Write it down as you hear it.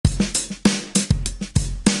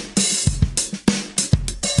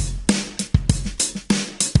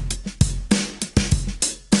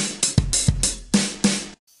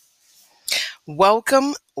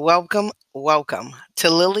Welcome, welcome, welcome to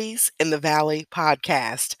Lilies in the Valley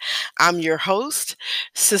podcast. I'm your host,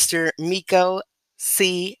 Sister Miko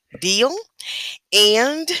C. Deal,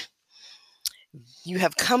 and you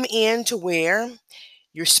have come in to where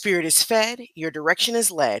your spirit is fed, your direction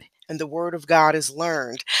is led, and the word of God is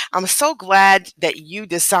learned. I'm so glad that you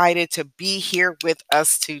decided to be here with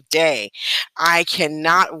us today. I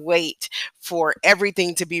cannot wait for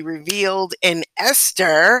everything to be revealed in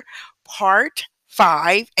Esther part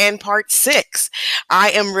 5 and part 6. I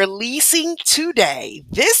am releasing today,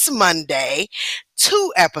 this Monday,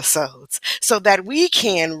 2 episodes so that we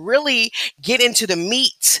can really get into the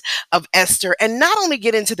meat of Esther, and not only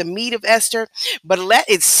get into the meat of Esther, but let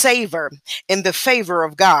it savor in the favor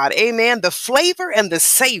of God. Amen. The flavor and the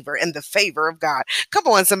savor and the favor of God. Come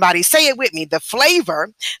on, somebody, say it with me. The flavor,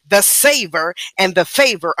 the savor, and the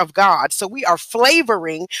favor of God. So we are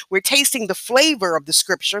flavoring, we're tasting the flavor of the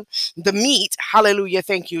scripture, the meat. Hallelujah.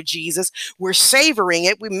 Thank you, Jesus. We're savoring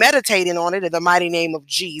it. We're meditating on it in the mighty name of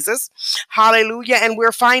Jesus. Hallelujah. And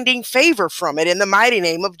we're finding favor from it in the mighty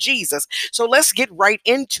name of Jesus. So let's get right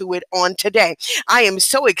into it on today. I am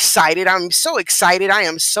so excited. I'm so excited. I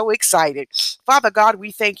am so excited. Father God,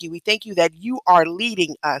 we thank you. We thank you that you are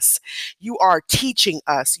leading us. You are teaching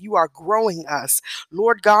us. You are growing us.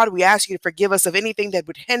 Lord God, we ask you to forgive us of anything that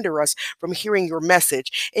would hinder us from hearing your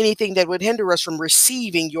message, anything that would hinder us from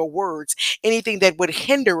receiving your words, anything that would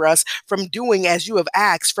hinder us from doing as you have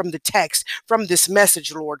asked from the text, from this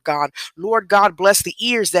message, Lord God. Lord God, bless the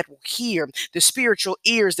ears that will hear, the spiritual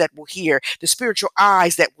ears that will hear, the spiritual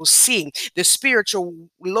eyes that will see, the spiritual,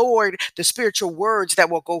 Lord, the spiritual words that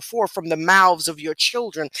will go forth from the mouths of your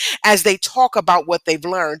children as they talk about what they've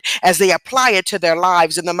learned, as they apply it to their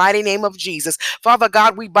lives in the mighty name of Jesus. Father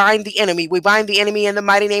God, we bind the enemy. We bind the enemy in the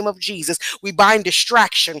mighty name of Jesus. We bind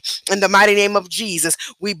distraction in the mighty name of Jesus.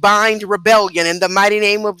 We bind rebellion in the mighty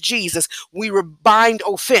name of Jesus. We bind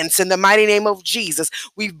offense in the mighty name of Jesus.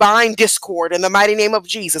 We bind discord in the mighty name of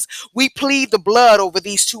Jesus. We plead the blood over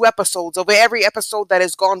these 2 episodes, over every episode that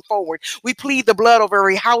has gone forward. We plead the blood over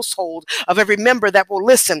every household of every member that will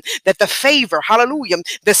listen, that the favor, hallelujah,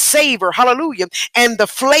 the savor, hallelujah, and the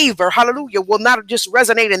flavor, hallelujah, will not just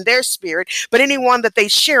resonate in their spirit, but anyone that they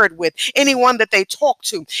share it with, anyone that they talk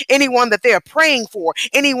to, anyone that they are praying for,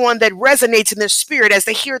 anyone that resonates in their spirit as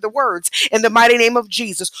they hear the words in the mighty name of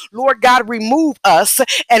Jesus. Lord God, remove us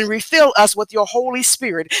and refill us with your Holy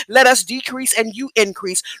Spirit. Let us decrease and you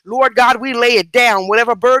increase. Lord God, we lay it down,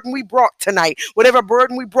 whatever burden we brought tonight, whatever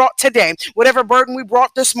burden we brought today, whatever burden we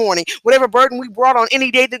brought this morning, whatever burden we brought on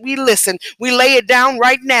any day that we listen, we lay it down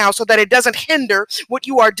right now so that it doesn't hinder what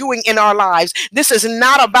you are doing in our lives. This is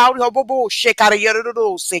not about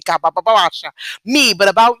me, but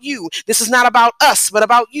about you. This is not about us, but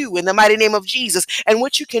about you in the mighty name of Jesus and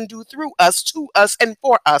what you can do through us, to us, and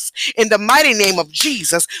for us. In the mighty name of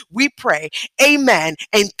Jesus, we pray. Amen.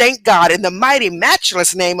 And thank God in the mighty,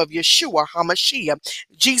 matchless name of Yeshua HaMashiach,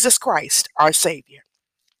 Jesus Christ, our Savior.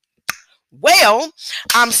 Well,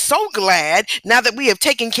 I'm so glad now that we have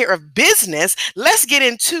taken care of business. Let's get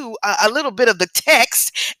into a little bit of the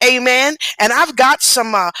text. Amen. And I've got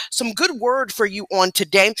some good word for you on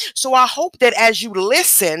today. So I hope that as you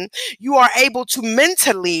listen, you are able to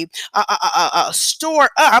mentally store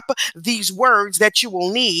up these words that you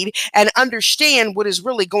will need and understand what is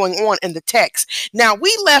really going on in the text. Now,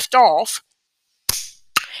 we left off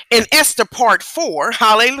in Esther part 4,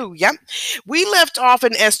 hallelujah. We left off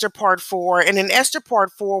in Esther part 4, and in Esther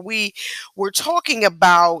part 4, we were talking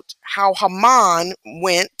about how Haman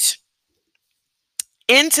went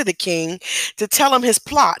into the king to tell him his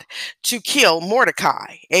plot to kill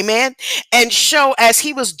Mordecai. Amen. And so as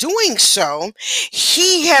he was doing so,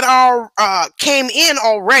 he had all came in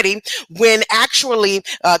already when actually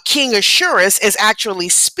King Ahasuerus is actually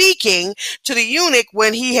speaking to the eunuch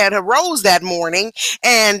when he had arose that morning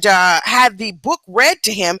and had the book read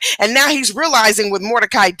to him. And now he's realizing what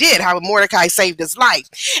Mordecai did, how Mordecai saved his life.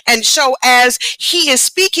 And so as he is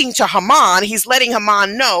speaking to Haman, he's letting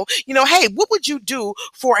Haman know, hey, what would you do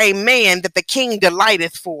for a man that the king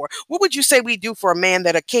delighteth for? What would you say we do for a man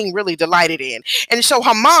that a king really delighted in? And so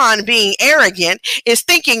Haman, being arrogant, is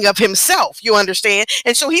thinking of himself, you understand?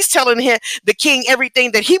 And so he's telling him, the king,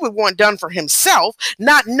 everything that he would want done for himself,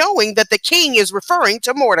 not knowing that the king is referring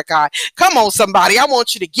to Mordecai. Come on, somebody, I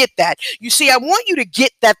want you to get that. You see, I want you to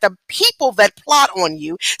get that the people that plot on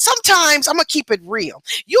you, sometimes, I'm going to keep it real,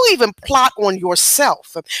 you even plot on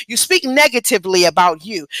yourself. You speak negatively about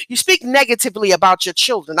you. You speak negatively about your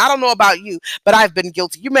children. I don't know about you, but I've been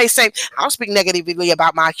guilty. You may say, I'll speak negatively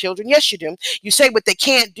about my children. Yes, you do. You say what they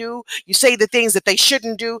can't do. You say the things that they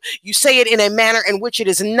shouldn't do. You say it in a manner in which it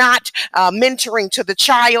is not mentoring to the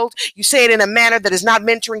child. You say it in a manner that is not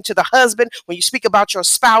mentoring to the husband. When you speak about your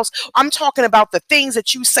spouse, I'm talking about the things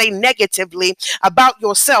that you say negatively about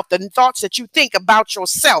yourself, the thoughts that you think about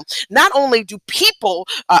yourself. Not only do people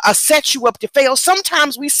set you up to fail,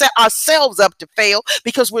 sometimes we set ourselves up to fail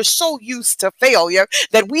because we're so used to failure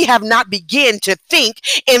that we have not begun to think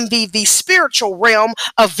in the spiritual realm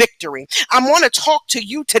of victory. I want to talk to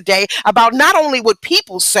you today about not only what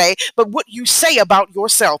people say, but what you say about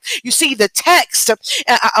yourself. You see, the text,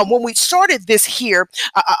 when we started this here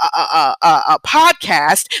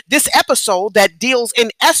podcast, this episode that deals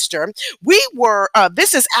in Esther, we were,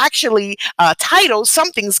 this is actually titled,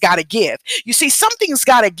 Something's Gotta Give. You see, something's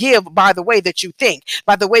gotta give by the way that you think,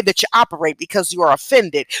 by the way that you operate, because you are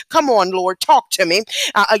offended. Come on, Lord, talk to me.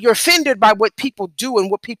 You're offended by what people do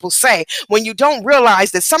and what people say, when you don't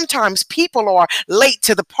realize that sometimes people are late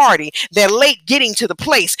to the party. They're late getting to the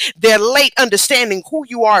place. They're late understanding who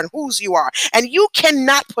you are and whose you are. And you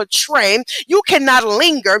cannot portray, you cannot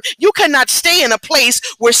linger, you cannot stay in a place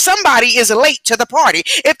where somebody is late to the party.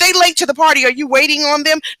 If they late to the party, are you waiting on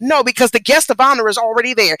them? No, because the guest of honor is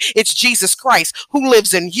already there. It's Jesus Christ who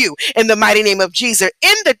lives in you. In the mighty name of Jesus.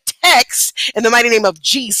 In the text, in the mighty name of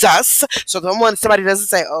Jesus. So somebody doesn't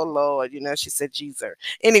say, oh Lord, she said Jesus.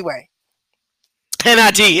 Anyway. And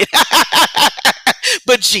I did.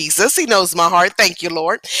 But Jesus, he knows my heart. Thank you,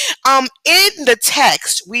 Lord. In the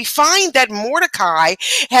text, we find that Mordecai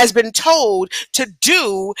has been told to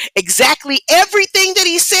do exactly everything that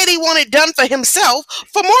he said he wanted done for himself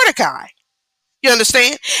for Mordecai. You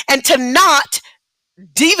understand? And to not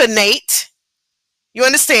deviate, you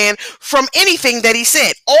understand, from anything that he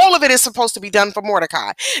said. All of it is supposed to be done for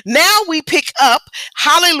Mordecai. Now we pick up,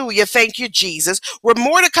 hallelujah, thank you, Jesus, where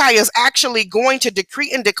Mordecai is actually going to decree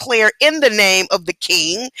and declare in the name of the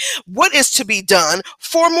king what is to be done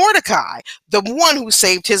for Mordecai, the one who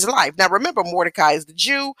saved his life. Now remember, Mordecai is the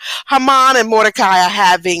Jew. Haman and Mordecai are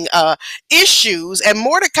having issues, and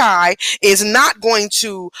Mordecai is not going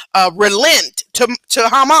to relent to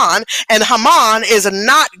Haman, and Haman is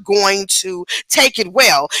not going to take it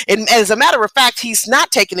well. And as a matter of fact, he's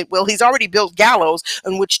not taking it well. He's already built gallows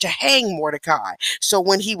on which to hang Mordecai. So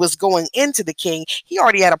when he was going into the king, he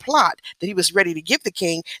already had a plot that he was ready to give the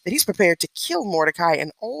king, that he's prepared to kill Mordecai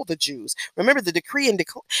and all the Jews. Remember, the decree and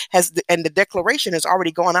the declaration has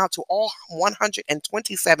already gone out to all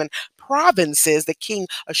 127 provinces that King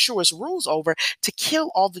Ahasuerus rules over, to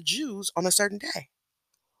kill all the Jews on a certain day.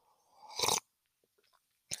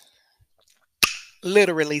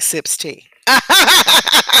 Literally sips tea.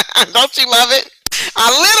 Don't you love it?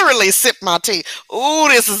 I literally sip my tea. Ooh,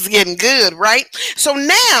 this is getting good, right? So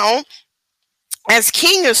now, as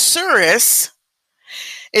King Ahasuerus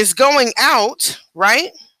is going out,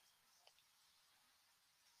 right?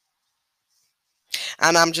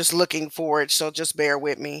 And I'm just looking for it, so just bear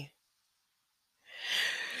with me.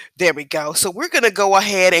 There we go. So we're going to go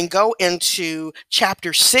ahead and go into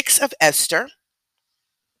chapter 6 of Esther.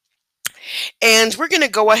 And we're going to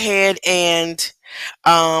go ahead and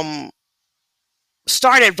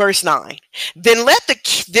start at verse 9. Then let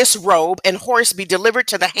this robe and horse be delivered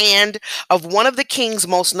to the hand of one of the king's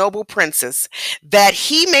most noble princes, that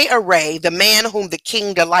he may array the man whom the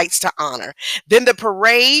king delights to honor. Then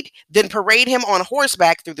parade him on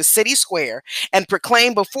horseback through the city square, and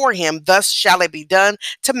proclaim before him, thus shall it be done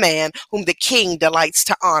to man whom the king delights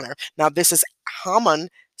to honor. Now this is Haman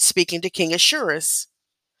speaking to King Ahasuerus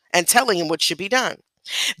and telling him what should be done.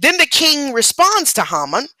 Then the king responds to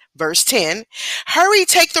Haman, verse 10, hurry,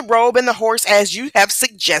 take the robe and the horse as you have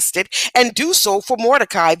suggested, and do so for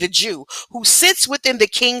Mordecai the Jew, who sits within the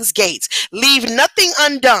king's gates. Leave nothing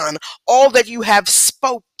undone, all that you have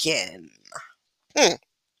spoken.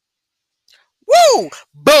 Woo!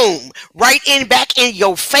 Boom! Right in, back in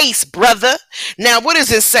your face, brother. Now, what does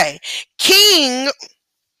this say? King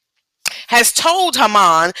has told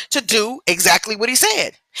Haman to do exactly what he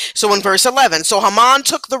said. So in verse 11, so Haman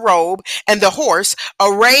took the robe and the horse,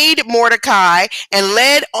 arrayed Mordecai, and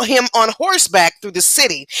led him on horseback through the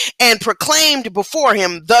city, and proclaimed before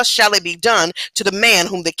him, thus shall it be done to the man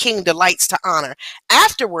whom the king delights to honor.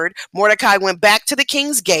 Afterward, Mordecai went back to the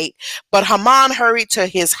king's gate, but Haman hurried to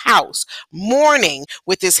his house, mourning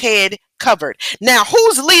with his head covered. Now,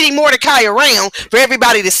 who's leading Mordecai around for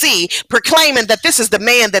everybody to see, proclaiming that this is the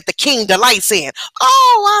man that the king delights in?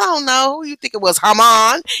 Oh, I don't know. You think it was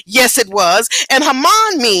Haman? Yes, it was. And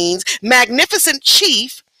Haman means magnificent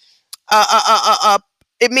chief,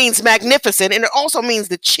 It means magnificent, and it also means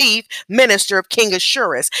the chief minister of King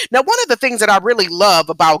Ahasuerus. Now, one of the things that I really love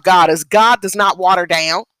about God is God does not water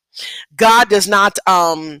down. God does not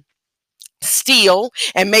steal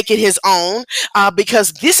and make it his own,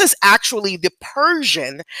 because this is actually the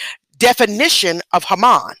Persian definition of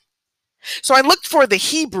Haman. So I looked for the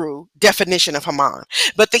Hebrew definition of Haman,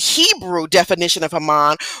 but the Hebrew definition of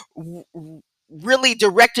Haman really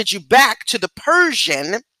directed you back to the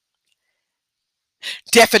Persian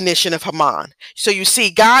definition of Haman. So you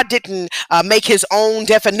see, God didn't make his own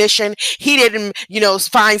definition. He didn't,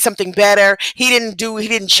 find something better. He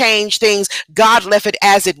didn't change things. God left it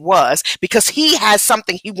as it was because he has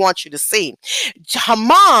something he wants you to see.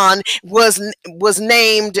 Haman was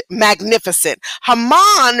named magnificent.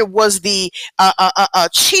 Haman was the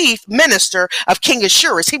chief minister of King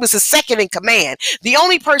Ahasuerus. He was the second in command. The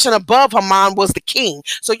only person above Haman was the king.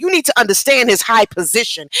 So you need to understand his high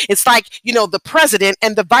position. It's like, the president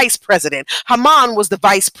and the vice president. Haman was the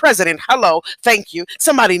vice president. Hello, thank you.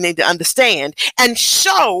 Somebody need to understand. And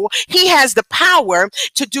so he has the power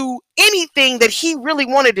to do anything that he really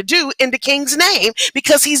wanted to do in the king's name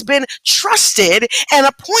because he's been trusted and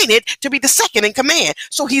appointed to be the second in command.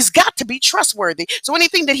 So he's got to be trustworthy. So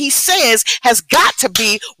anything that he says has got to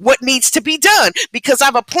be what needs to be done because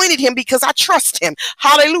I've appointed him because I trust him.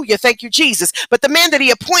 Hallelujah. Thank you, Jesus. But the man that he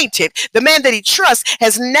appointed, the man that he trusts,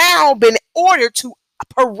 has now been ordered to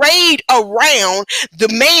parade around the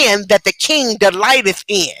man that the king delighteth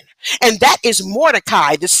in. And that is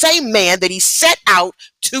Mordecai, the same man that he set out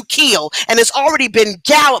to kill and has already been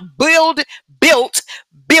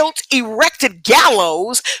erected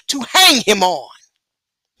gallows to hang him on.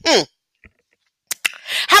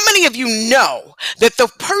 How many of you know that the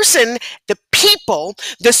person, the people,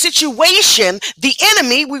 the situation, the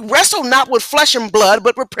enemy, we wrestle not with flesh and blood,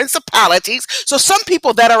 but with principalities. So some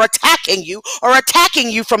people that are attacking you are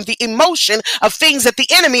attacking you from the emotion of things that the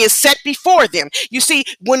enemy has set before them. You see,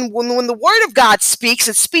 when the word of God speaks,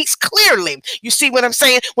 it speaks clearly. You see what I'm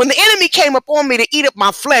saying? When the enemy came upon me to eat up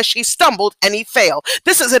my flesh, he stumbled and he fell.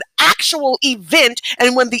 This is an actual event.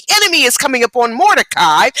 And when the enemy is coming upon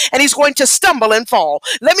Mordecai and he's going to stumble and fall,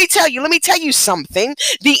 let me tell you something.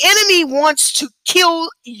 The enemy wants to kill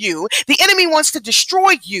you. The enemy wants to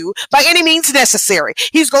destroy you by any means necessary.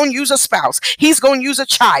 He's going to use a spouse. He's going to use a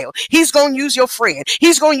child. He's going to use your friend.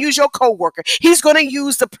 He's going to use your coworker. He's going to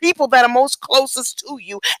use the people that are most closest to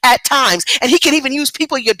you at times. And he can even use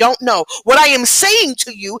people you don't know. What I am saying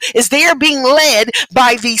to you is they are being led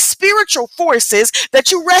by the spiritual forces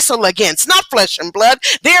that you wrestle against, not flesh and blood.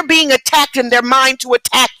 They're being attacked in their mind to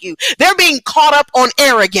attack you. They're being caught up on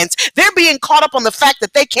arrogance. They're being caught up on the fact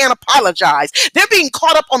that they can't apologize. They're being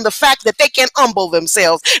caught up on the fact that they can't humble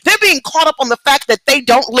themselves. They're being caught up on the fact that they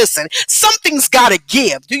don't listen. Something's got to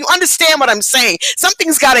give. Do you understand what I'm saying?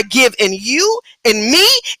 Something's got to give in you, in me,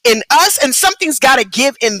 in us, and something's got to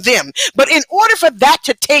give in them. But in order for that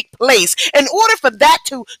to take place, in order for that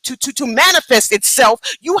to manifest itself,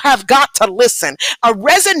 you have got to listen. A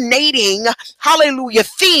resonating, hallelujah,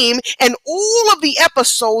 theme in all of the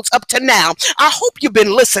episodes up to now. I hope you've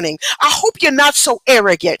been listening. I hope you're not so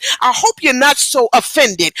arrogant. I hope you're not so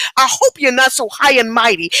offended. I hope you're not so high and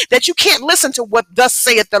mighty that you can't listen to what thus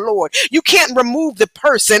saith the Lord. You can't remove the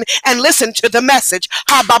person and listen to the message.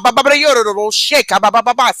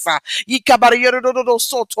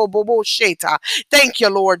 Thank you,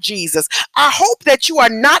 Lord Jesus. I hope that you are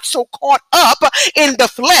not so caught up in the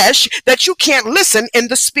flesh that you can't listen in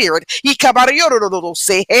the spirit.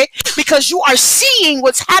 Because you are seeing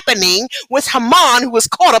what's happening with Haman, who is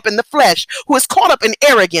caught up in the flesh, who is caught up in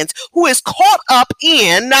arrogance, who is caught up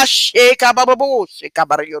in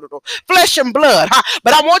flesh and blood.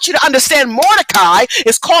 But I want you to understand Mordecai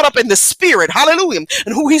is caught up in the spirit. Hallelujah.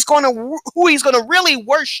 And who he's going to really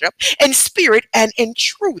worship in spirit and in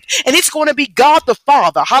truth. And it's going to be God the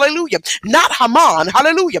Father. Hallelujah. Not Haman.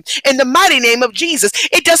 Hallelujah. In the mighty name of Jesus,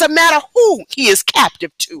 it doesn't matter who he is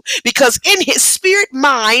captive to, because in his spirit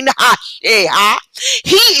mind,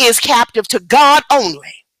 he is captive to God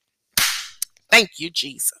only. Thank you,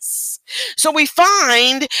 Jesus. So we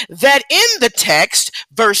find that in the text,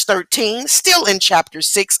 verse 13, still in chapter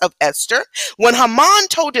 6 of Esther, when Haman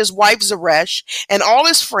told his wife Zeresh and all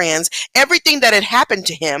his friends everything that had happened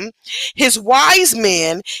to him, his wise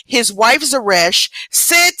men, his wife Zeresh,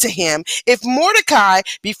 said to him, if Mordecai,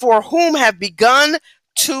 before whom have begun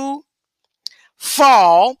to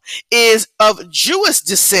fall, is of Jewish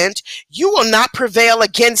descent, you will not prevail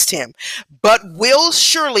against him, but will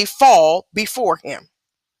surely fall before him.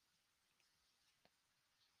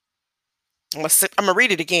 I'm gonna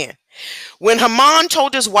read it again. When Haman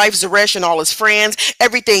told his wife Zeresh and all his friends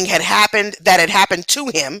everything had happened to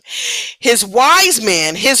him, his wise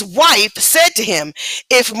men, his wife, said to him,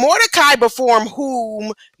 "If Mordecai, before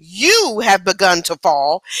whom you have begun to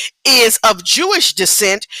fall, is of Jewish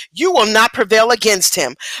descent, you will not prevail against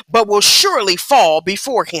him, but will surely fall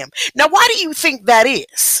before him." Now, why do you think that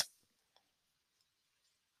is?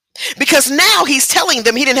 Because now he's telling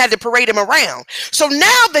them he didn't have to parade him around. So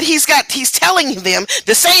now that he's telling them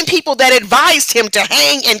the same people that advised him to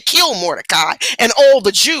hang and kill Mordecai and all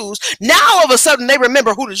the Jews, now all of a sudden they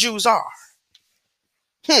remember who the Jews are.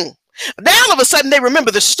 Now all of a sudden they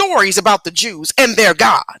remember the stories about the Jews and their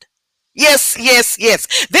God. Yes, yes,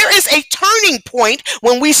 yes. There is a turning point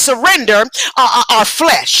when we surrender our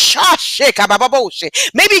flesh.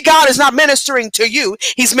 Maybe God is not ministering to you,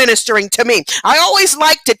 he's ministering to me. I always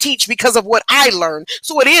like to teach because of what I learned.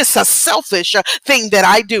 So it is a selfish thing that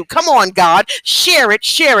I do. Come on, God, share it,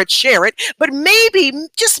 share it, share it. But maybe,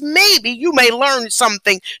 just maybe, you may learn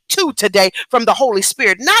something too today from the Holy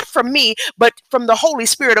Spirit. Not from me, but from the Holy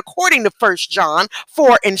Spirit, according to 1 John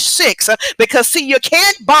 4 and 6. Because see, you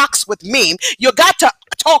can't box with me. You got to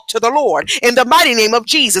talk to the Lord. In the mighty name of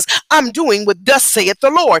Jesus, I'm doing what thus saith the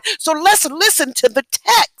Lord. So let's listen to the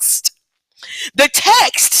text. The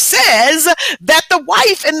text says that the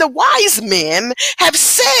wife and the wise men have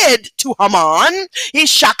said to Haman,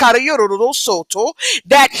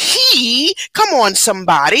 that he, come on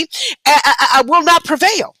somebody, will not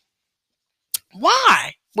prevail.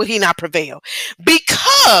 Why will he not prevail?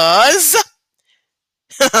 Because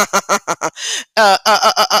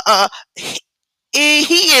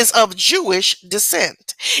he is of Jewish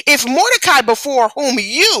descent. If Mordecai, before whom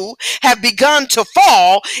you have begun to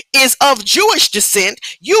fall, is of Jewish descent,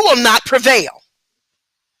 you will not prevail.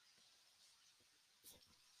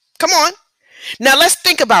 Come on. Now let's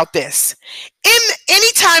think about this. In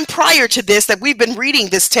any time prior to this that we've been reading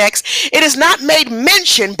this text, it is not made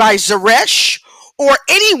mention by Zeresh or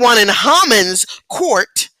anyone in Haman's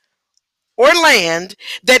court or land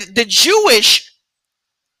that the Jewish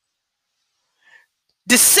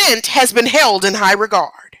descent has been held in high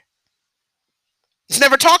regard. It's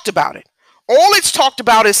never talked about it. All it's talked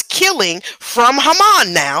about is killing from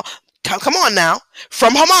Haman now. Come on now.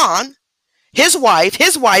 From Haman, his wife,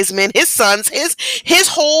 his wise men, his sons, his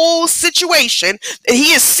whole situation that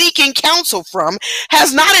he is seeking counsel from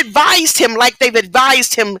has not advised him like they've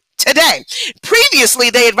advised him today. Previously,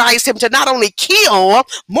 they advised him to not only kill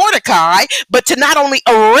Mordecai, but to not only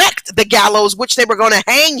erect the gallows, which they were going to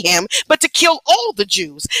hang him, but to kill all the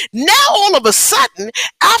Jews. Now, all of a sudden,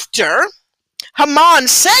 after Haman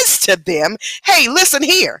says to them, "Hey, listen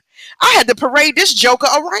here, I had to parade this joker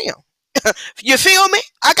around." You feel me?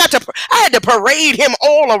 I had to parade him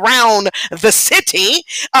all around the city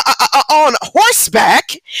on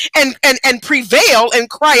horseback and prevail and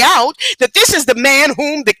cry out that this is the man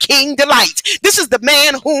whom the king delights. This is the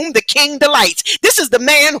man whom the king delights. This is the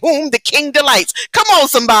man whom the king delights. Come on,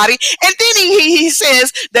 somebody. And then he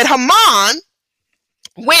says that Haman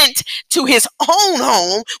went to his own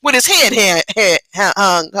home with his head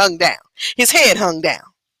hung down. His head hung down.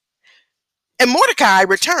 And Mordecai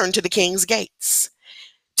returned to the king's gates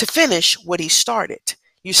to finish what he started.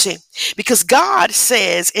 You see, because God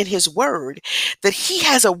says in his word that he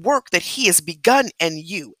has a work that he has begun in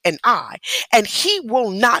you and I, and he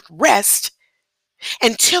will not rest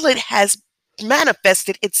until it has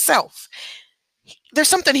manifested itself. There's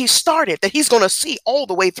something he started that he's going to see all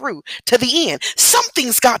the way through to the end.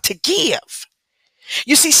 Something's got to give.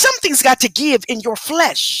 You see, something's got to give in your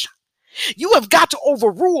flesh. You have got to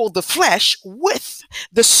overrule the flesh with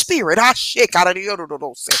the spirit.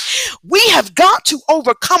 We have got to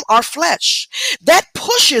overcome our flesh. That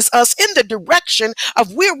pushes us in the direction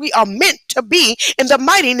of where we are meant to be in the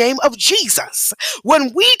mighty name of Jesus.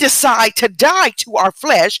 When we decide to die to our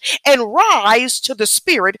flesh and rise to the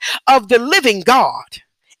spirit of the living God,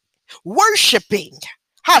 worshiping,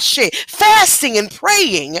 fasting and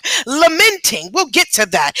praying, lamenting, we'll get to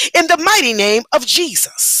that in the mighty name of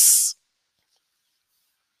Jesus.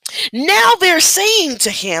 Now they're saying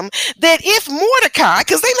to him that if Mordecai,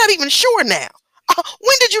 because they're not even sure now.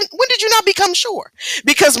 When did you not become sure?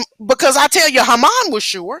 Because I tell you, Haman was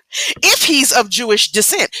sure. If he's of Jewish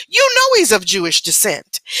descent, you know he's of Jewish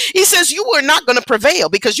descent. He says you are not going to prevail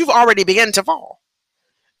because you've already begun to fall.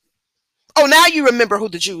 Oh, now you remember who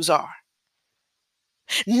the Jews are.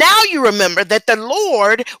 Now you remember that the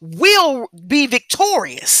Lord will be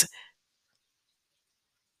victorious.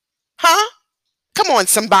 Huh? Come on,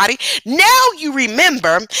 somebody. Now you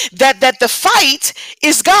remember that the fight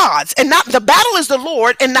is God's and not the battle is the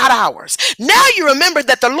Lord and not ours. Now you remember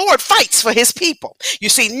that the Lord fights for his people. You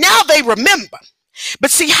see, now they remember.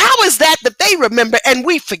 But see, how is that they remember and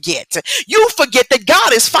we forget? You forget that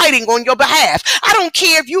God is fighting on your behalf. I don't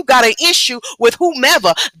care if you got an issue with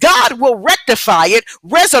whomever. God will rectify it,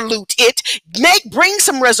 resolute it, bring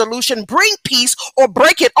some resolution, bring peace, or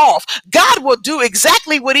break it off. God will do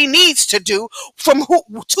exactly what he needs to do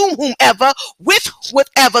to whomever, with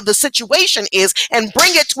whatever the situation is, and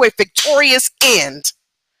bring it to a victorious end.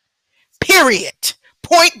 Period.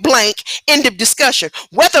 Point blank, end of discussion,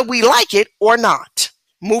 whether we like it or not.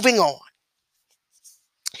 Moving on.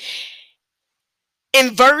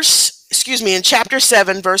 In chapter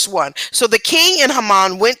 7, verse 1. So the king and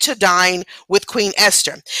Haman went to dine with Queen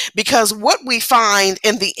Esther, because what we find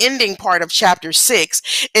in the ending part of chapter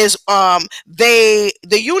 6 is the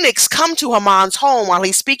eunuchs come to Haman's home while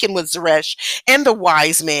he's speaking with Zeresh and the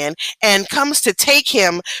wise man, and comes to take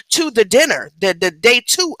him to the dinner, the day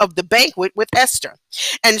 2 of the banquet with Esther.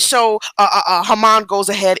 And so Haman goes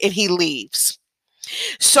ahead and he leaves.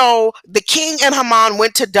 So the king and Haman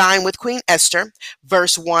went to dine with Queen Esther,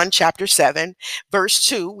 verse 1, chapter 7. Verse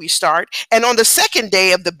 2, we start. And on the second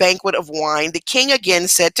day of the banquet of wine, the king again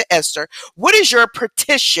said to Esther, "What is your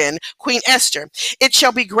petition, Queen Esther? It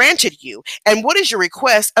shall be granted you. And what is your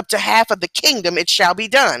request? Up to half of the kingdom it shall be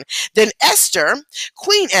done." Then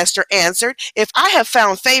Queen Esther answered, "If I have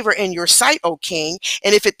found favor in your sight, O king,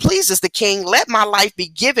 and if it pleases the king, let my life be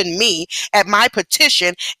given me at my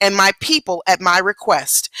petition, and my people at my request.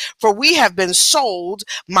 For we have been sold,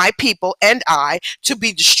 my people and I, to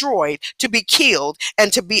be destroyed, to be killed,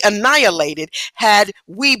 and to be annihilated, had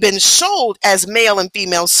we been sold as male and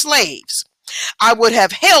female slaves. I would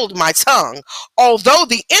have held my tongue, although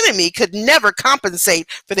the enemy could never compensate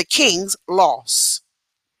for the king's loss."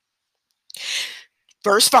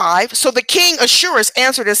 Verse 5, so the king Ahasuerus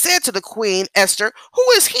answered and said to the queen Esther,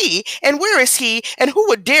 "Who is he, and where is he, and who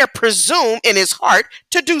would dare presume in his heart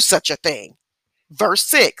to do such a thing?" Verse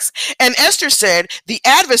 6, and Esther said, "The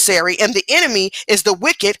adversary and the enemy is the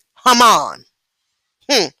wicked Haman."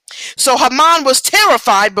 So Haman was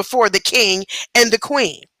terrified before the king and the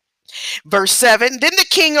queen. Verse 7, then the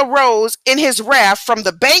king arose in his wrath from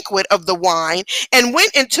the banquet of the wine and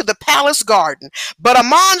went into the palace garden. But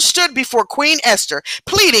Haman stood before Queen Esther,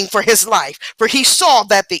 pleading for his life, for he saw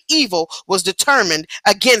that the evil was determined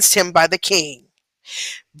against him by the king.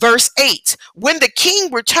 Verse 8, when the king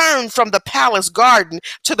returned from the palace garden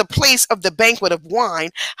to the place of the banquet of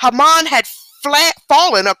wine, Haman had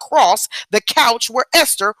fallen across the couch where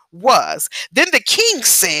Esther was. Then the king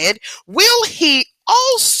said, "Will he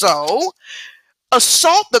also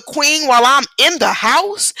assault the queen while I'm in the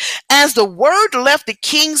house?" As the word left the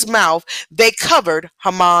king's mouth, they covered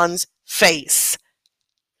Haman's face.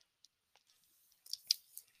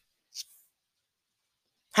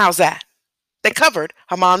 How's that? They covered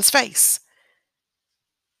Haman's face.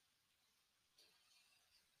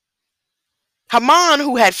 Haman,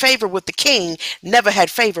 who had favor with the king, never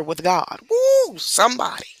had favor with God. Woo,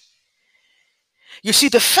 somebody. You see,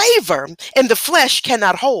 the favor in the flesh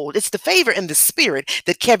cannot hold. It's the favor in the spirit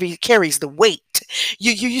that carries the weight.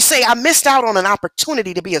 You say, "I missed out on an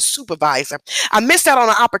opportunity to be a supervisor. I missed out on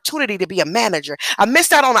an opportunity to be a manager. I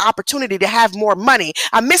missed out on an opportunity to have more money.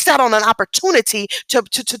 I missed out on an opportunity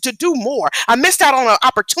to do more. I missed out on an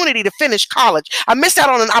opportunity to finish college. I missed out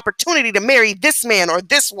on an opportunity to marry this man or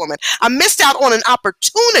this woman. I missed out on an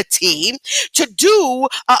opportunity to do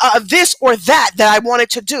this or that I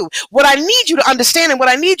wanted to do." What I need you to understand and what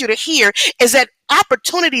I need you to hear is that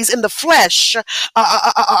opportunities in the flesh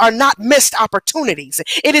are not missed opportunities.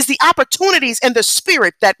 It is the opportunities in the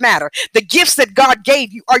spirit that matter. The gifts that God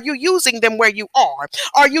gave you, are you using them where you are?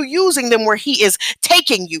 Are you using them where he is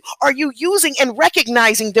taking you? Are you using and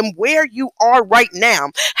recognizing them where you are right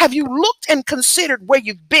now? Have you looked and considered where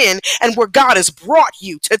you've been and where God has brought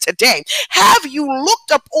you to today? Have you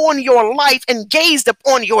looked up on your life and gazed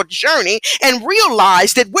upon your journey and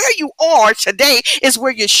realized that where you are today is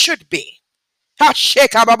where you should be?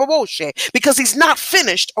 Because he's not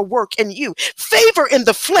finished a work in you. Favor in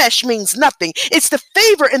the flesh means nothing. It's the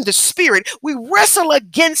favor in the spirit. We wrestle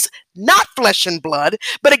against not flesh and blood,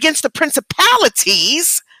 but against the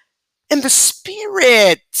principalities in the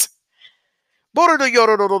spirit. When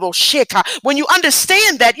you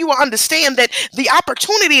understand that, you will understand that the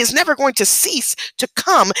opportunity is never going to cease to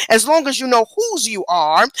come as long as you know whose you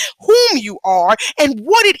are, whom you are, and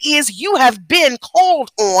what it is you have been called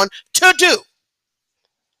on to do.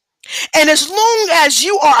 And as long as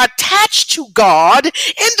you are attached to God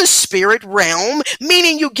in the spirit realm,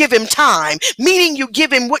 meaning you give him time, meaning you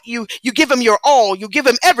give him you give him your all, you give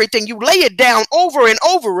him everything, you lay it down over and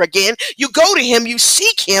over again, you go to him, you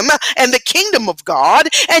seek him and the kingdom of God,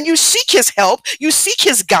 and you seek his help, you seek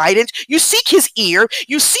his guidance, you seek his ear,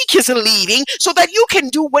 you seek his leading, so that you can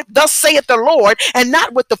do what thus saith the Lord and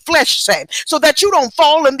not what the flesh said, so that you don't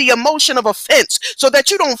fall in the emotion of offense, so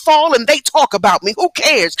that you don't fall and they talk about me. Who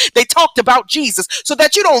cares? They talked about Jesus. So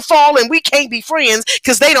that you don't fall and we can't be friends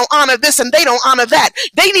because they don't honor this and they don't honor that.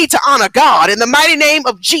 They need to honor God in the mighty name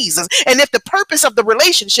of Jesus. And if the purpose of the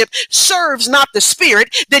relationship serves not the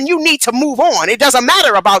spirit, then you need to move on. It doesn't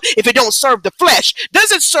matter about if it don't serve the flesh.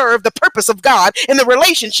 Does it serve the purpose of God in the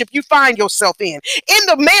relationship you find yourself in? In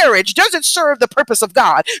the marriage, does it serve the purpose of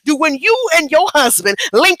God? Do when you and your husband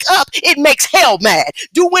link up, it makes hell mad?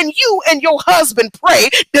 Do when you and your husband pray,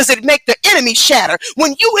 does it make the enemy shatter?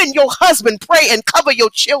 When you and your husband pray and cover your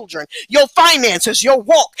children, your finances, your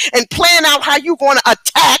walk, and plan out how you're going to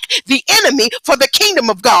attack the enemy for the kingdom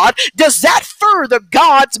of God, does that further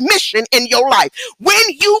God's mission in your life? When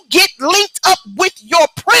you get linked up with your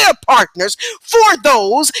prayer partners for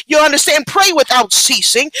those, you understand, pray without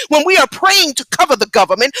ceasing. When we are praying to cover the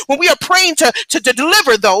government, when we are praying to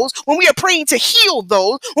deliver those, when we are praying to heal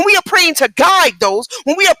those, when we are praying to guide those,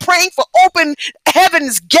 when we are praying for open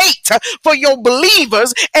heaven's gate for your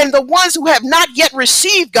believers and the ones who have not yet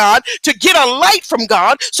received God, to get a light from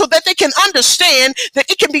God so that they can understand that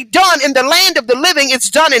it can be done in the land of the living. It's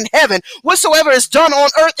done in heaven. Whatsoever is done on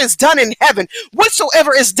earth is done in heaven.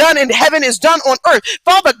 Whatsoever is done in heaven is done on earth.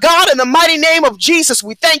 Father God, in the mighty name of Jesus,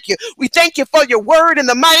 we thank you. We thank you for your word in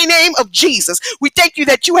the mighty name of Jesus. We thank you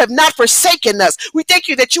that you have not forsaken us. We thank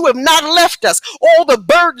you that you have not left us. All the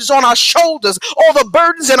burdens on our shoulders, all the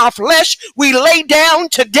burdens in our flesh, we lay down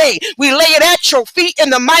today. We lay it at your feet in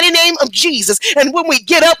the mighty name of Jesus. And when we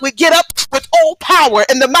get up with all power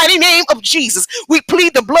in the mighty name of Jesus. We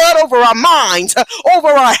plead the blood over our minds, over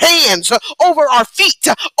our hands, over our feet,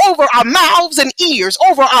 over our mouths and ears,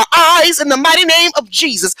 over our eyes in the mighty name of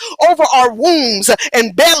Jesus, over our wombs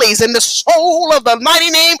and bellies in the soul of the mighty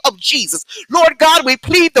name of Jesus. Lord God, we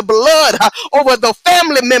plead the blood over the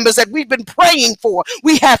family members that we've been praying for.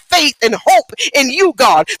 We have faith and hope in you,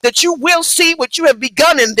 God, that you will see what you have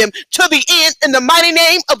begun in them to the end in the mighty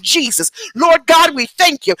name of Jesus. Lord God, we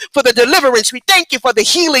thank you for the deliverance. We thank you for the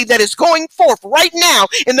healing that is going forth right now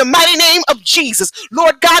in the mighty name of Jesus.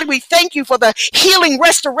 Lord God, we thank you for the healing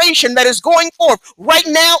restoration that is going forth right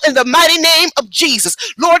now in the mighty name of Jesus.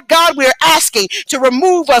 Lord God, we're asking to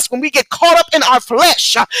remove us when we get caught up in our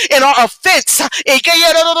flesh, in our offense,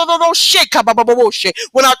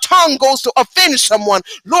 when our tongue goes to offend someone.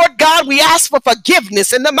 Lord God, we ask for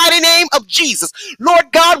forgiveness in the mighty name of Jesus.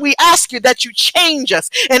 Lord God, we ask you that you change us,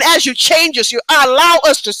 and as you change us, you allow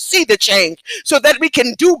us to see the change so that we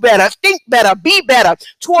can do better, think better, be better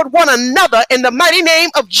toward one another in the mighty name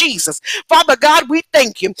of Jesus. Father God, we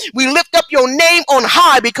thank you. We lift up your name on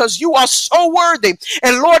high because you are so worthy.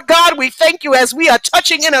 And Lord God, we thank you as we are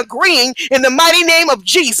touching and agreeing in the mighty name of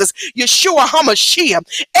Jesus, Yeshua HaMashiach.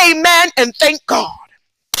 Amen and thank God.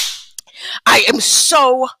 I am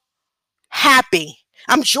so happy.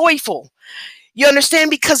 I'm joyful. You understand?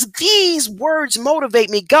 Because these words motivate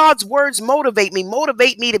me. God's words motivate me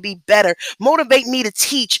to be better, motivate me to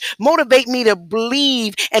teach, motivate me to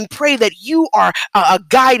believe and pray that you are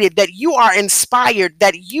guided, that you are inspired,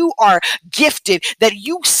 that you are gifted, that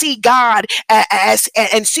you see God as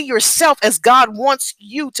and see yourself as God wants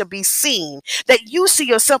you to be seen, that you see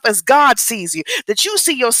yourself as God sees you, that you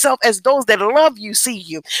see yourself as those that love you see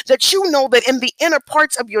you, that you know that in the inner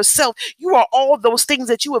parts of yourself, you are all those things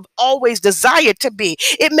that you have always desired to be.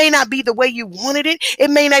 It may not be the way you wanted it.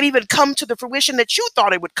 It may not even come to the fruition that you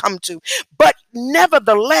thought it would come to. But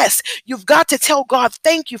nevertheless, you've got to tell God,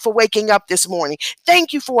 thank you for waking up this morning.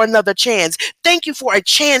 Thank you for another chance. Thank you for a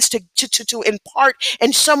chance to impart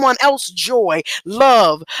in someone else joy,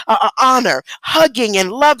 love, honor, hugging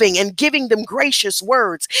and loving and giving them gracious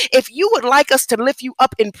words. If you would like us to lift you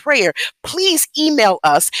up in prayer, please email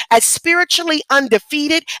us at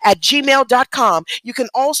spirituallyundefeated@gmail.com. You can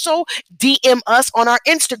also DM us on our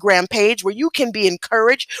Instagram page where you can be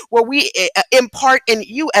encouraged, where we impart in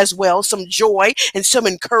you as well some joy and some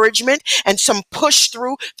encouragement and some push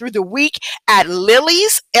through the week at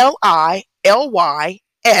Lilies, Lilys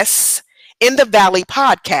in the Valley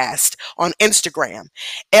podcast on Instagram.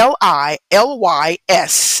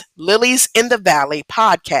 Lilys, Lilies in the Valley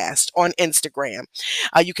podcast on Instagram.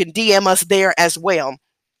 You can DM us there as well.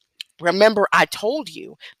 Remember, I told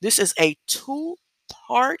you this is a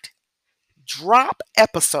 2-part drop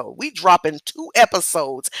episode. We dropping 2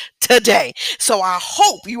 episodes today. So I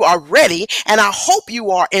hope you are ready and I hope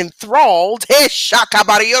you are enthralled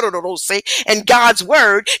in God's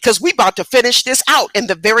word, because we about to finish this out in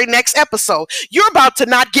the very next episode. You're about to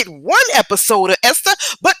not get one episode of Esther,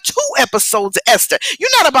 but 2 episodes of Esther. You're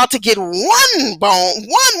not about to get one bone,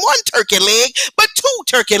 one turkey leg, but 2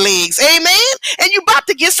 turkey legs. Amen. And you about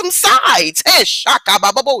to get some sides.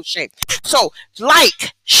 So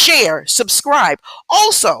like, share, subscribe.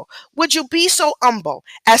 Also, would you be so humble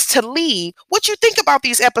as to leave what you think about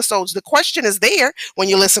these episodes? The question is there when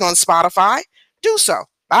you listen on Spotify. Do so.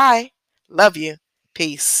 Bye. Love you.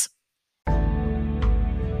 Peace.